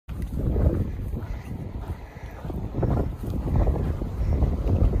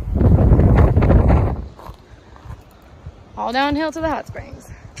all downhill to the hot springs.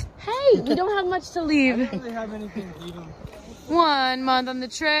 Hey, we don't have much to leave. I don't really have anything to eat them. 1 month on the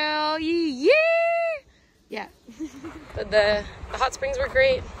trail, yeah! Yeah. But the hot springs were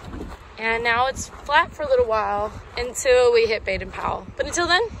great. And now it's flat for a little while until we hit Baden Powell. But until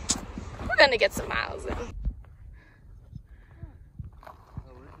then, we're gonna get some miles in.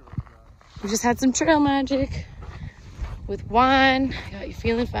 We just had some trail magic with wine. Got you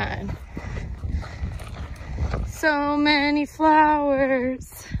feeling fine. So many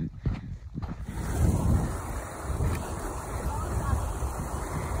flowers.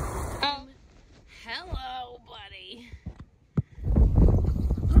 Oh, hello, buddy.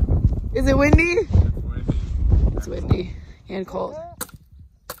 Is it windy? It's windy and cold.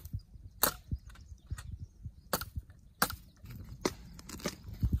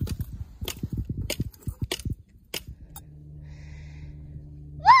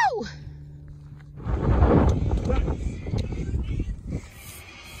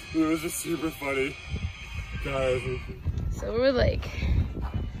 It was just super funny. Guys. So we're like,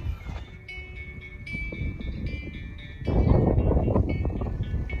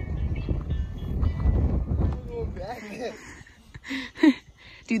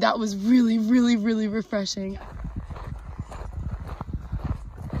 dude, that was really, really, really refreshing.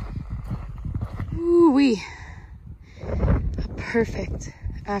 Ooh-wee. A perfect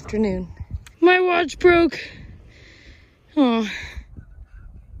afternoon. My watch broke. Oh.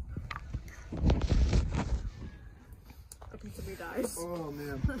 Oh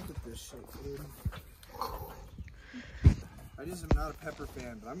man, look at this shit, dude. I just am not a pepper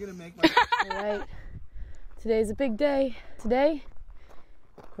fan, but I'm gonna make my. Alright, today's a big day. Today,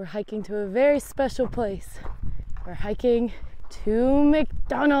 we're hiking to a very special place. We're hiking to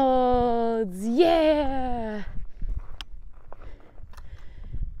McDonald's, yeah!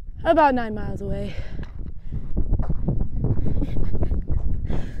 About 9 miles away.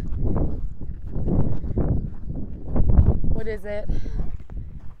 What is it?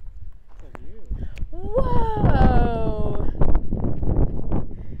 Whoa!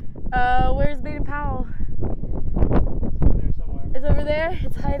 Where's Baden Powell? It's over there somewhere. It's over there?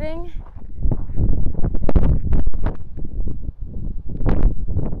 It's hiding?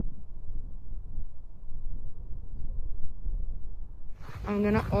 I'm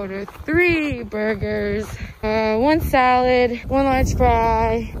gonna order 3 burgers, 1 salad, 1 large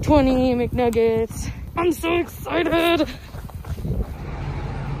fry, 20 McNuggets. I'm so excited!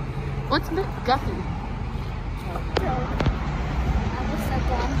 What's McGuffin?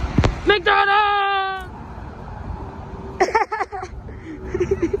 McDonald's!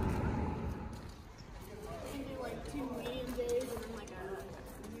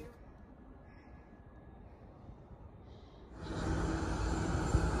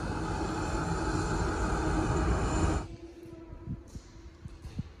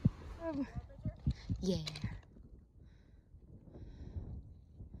 Yeah.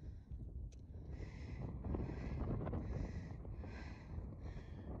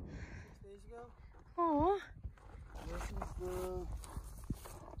 Oh.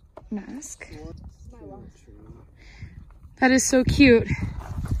 Mask. That is so cute.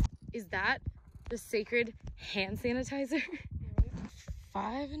 Is that the sacred hand sanitizer?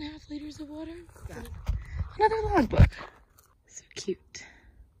 5.5 liters of water. Another logbook. So cute.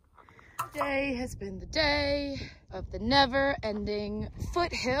 Today has been the day of the never-ending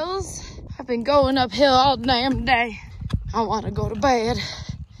foothills. I've been going uphill all damn day. I want to go to bed.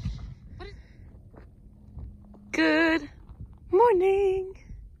 Good morning.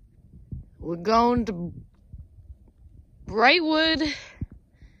 We're going to Brightwood.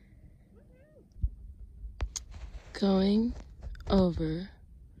 Going over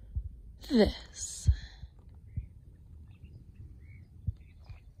this.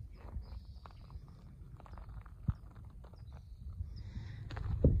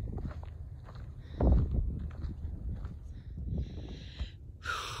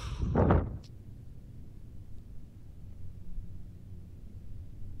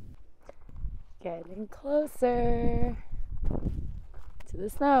 Getting closer to the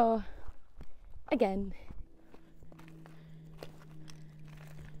snow again.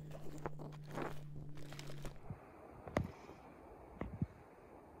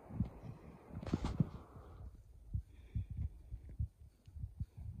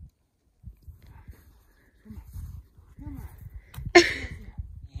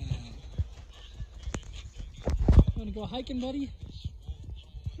 Wanna go hiking, buddy?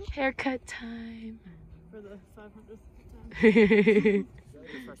 Haircut time. For the 500th time.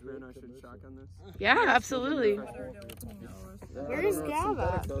 Yeah, absolutely. Where's Gav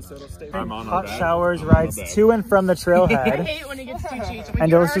at? Hot showers, rides to and from the I trailhead, hate when it gets too cheap. and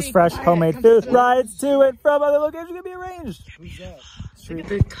delicious fresh homemade food. Rides to and from other locations can be arranged. Look at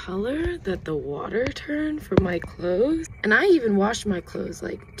the color that the water turned from my clothes. And I even washed my clothes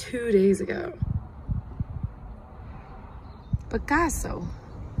like 2 days ago. Picasso,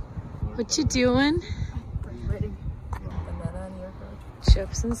 what you doing?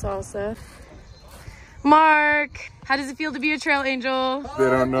 Chips and salsa. Mark, how does it feel to be a trail angel? They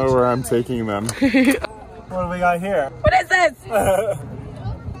don't know where I'm taking them. What do we got here? What is this?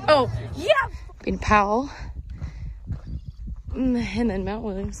 Oh, yeah! Baden Powell. And then Mount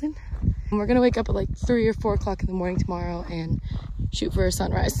Williamson. And we're gonna wake up at like 3 or 4 o'clock in the morning tomorrow and shoot for a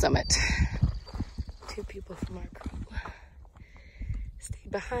sunrise summit. 2 people from our crew stayed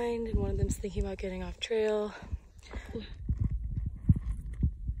behind, and one of them's thinking about getting off trail.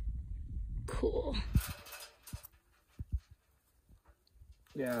 Cool.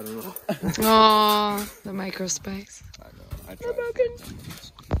 Yeah, I don't know. Oh, the micro spikes. I know. They're broken.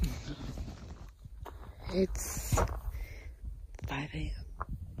 It's 5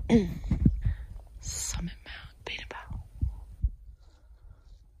 a.m. Summit Mount, Baden Powell.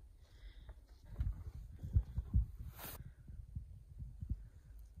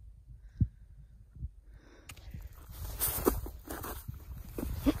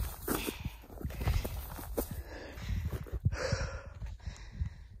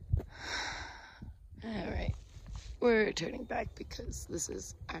 We're turning back because this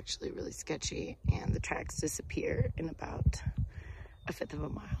is actually really sketchy and the tracks disappear in about 1/5 of a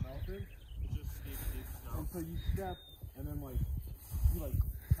mile. And so you step and then you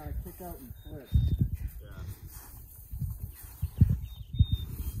kind of kick out and flip.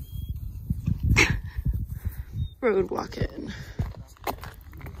 Yeah. Road walking.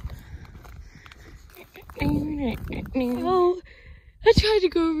 Oh, I tried to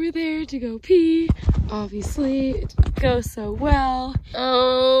go over there to go pee. Obviously, it didn't go so well.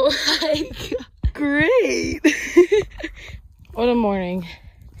 Oh my God. Great. What a morning.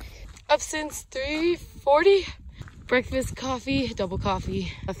 Up since 3:40. Breakfast, coffee, double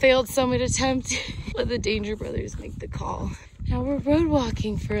coffee. A failed summit attempt. Let the Danger Brothers make the call. Now we're road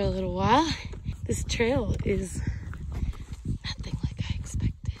walking for a little while. This trail is nothing like I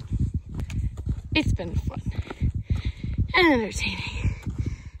expected. It's been fun and entertaining.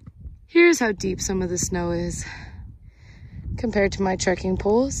 Here's how deep some of the snow is compared to my trekking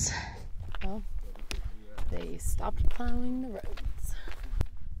poles. Well, they stopped plowing the roads.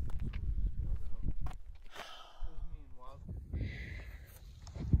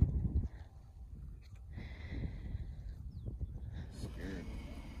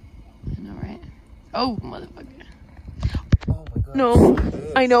 I know, right? Oh, motherfucker. Oh my God. No,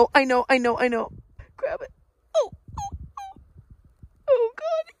 I know. Grab it. Oh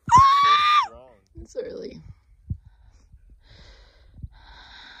God. Ah! It's early.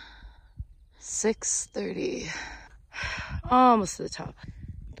 6:30. Almost to the top.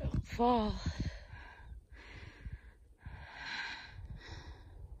 Don't fall.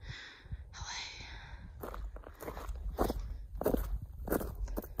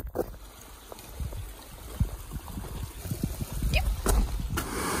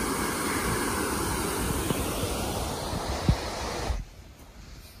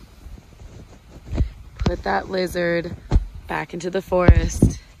 Put that lizard back into the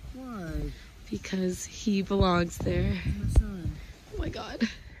forest. Why? Because he belongs there. Oh my God.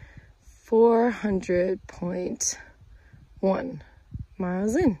 400.1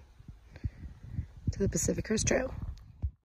 miles in to the Pacific Crest Trail.